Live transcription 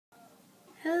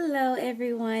Hello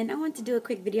everyone, I want to do a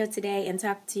quick video today and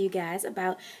talk to you guys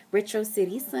about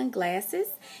Retrocity sunglasses,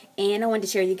 and I wanted to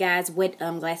share you guys what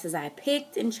glasses I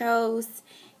picked and chose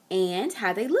and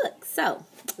how they look. So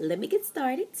let me get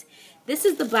started. This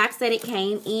is the box that it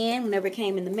came in whenever it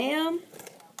came in the mail,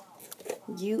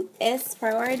 US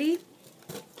priority,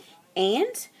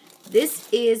 and this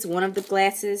is one of the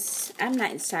glasses. I'm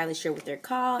not entirely sure what they're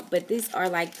called, but these are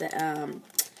like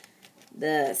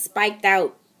the spiked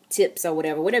out tips or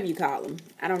whatever you call them.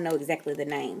 I don't know exactly the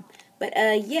name, but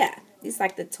yeah, these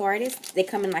like the tortoise. They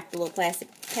come in like the little plastic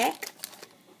pack,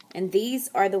 and these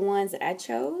are the ones that I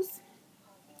chose.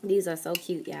 These are so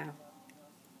cute, y'all.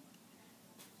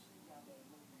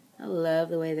 I love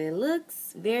the way they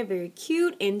looks. Very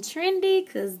cute and trendy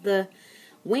because the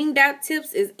winged out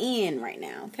tips is in right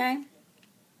now. Okay.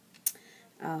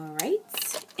 All right,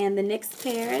 and the next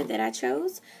pair that I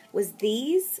chose was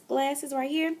these glasses right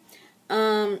here.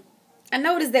 I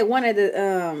noticed that one of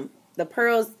the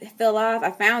pearls fell off.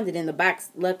 I found it in the box,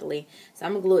 luckily, so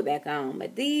I'm gonna glue it back on.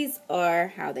 But these are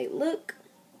how they look.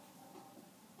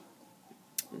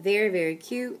 Very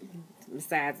cute.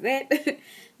 Besides that,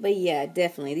 but yeah,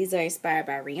 definitely these are inspired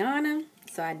by Rihanna,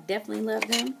 so I definitely love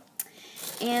them.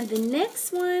 And the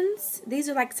next ones, these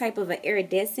are like type of an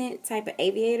iridescent type of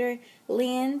aviator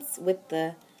lens with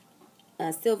the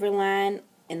silver line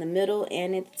in the middle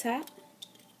and at the top.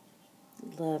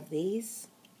 Love these.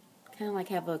 Kind of like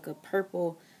have like a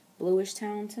purple bluish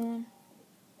tone to them.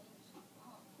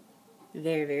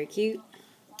 Very cute.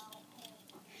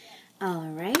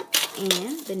 Alright,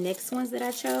 and the next ones that I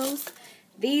chose,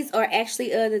 these are actually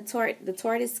the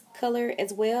tortoise color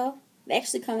as well. They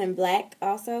actually come in black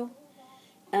also.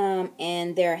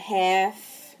 And they're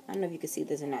half, I don't know if you can see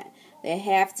this or not, they're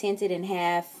half tinted and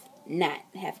half not,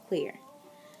 half clear.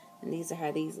 And these are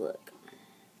how these look.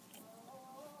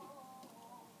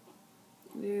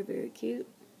 Very cute.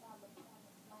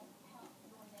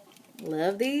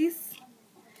 Love these.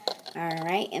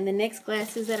 Alright, and the next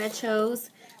glasses that I chose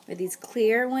were these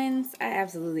clear ones. I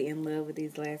absolutely in love with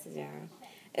these glasses, y'all.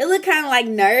 It look kind of like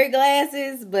nerd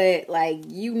glasses, but like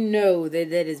you know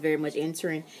that is very much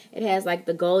entering. It has like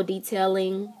the gold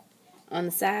detailing on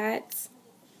the sides.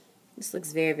 This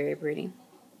looks very pretty.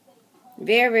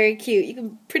 Very cute. You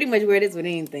can pretty much wear this with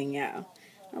anything, y'all.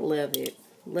 I love it.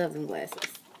 Love them glasses.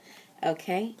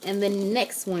 Okay, and the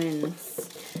next ones,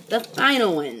 the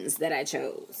final ones that I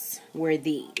chose were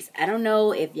these. I don't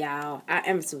know if y'all, I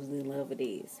am absolutely in love with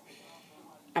these.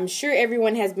 I'm sure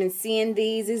everyone has been seeing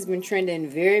these. This has been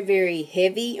trending very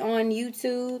heavy on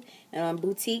YouTube and on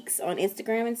boutiques on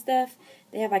Instagram and stuff.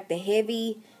 They have like the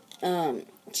heavy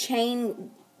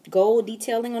chain gold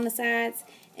detailing on the sides,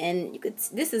 and you could.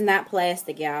 This is not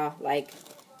plastic, y'all. Like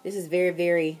this is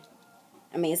very.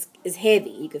 I mean, it's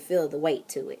heavy. You could feel the weight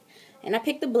to it. And I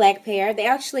picked the black pair. They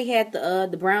actually had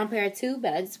the brown pair too,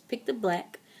 but I just picked the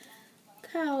black.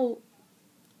 Look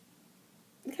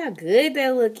how good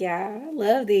they look, y'all. I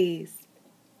love these.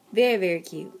 Very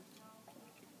cute.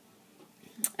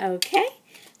 Okay.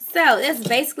 So, that's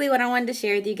basically what I wanted to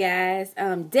share with you guys.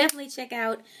 Definitely check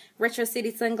out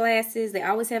Retrocity sunglasses. They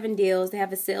always having deals. They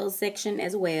have a sales section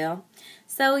as well.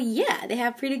 So, yeah, they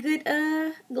have pretty good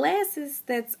glasses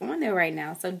that's on there right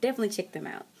now. So, definitely check them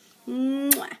out.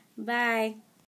 Mwah. Bye.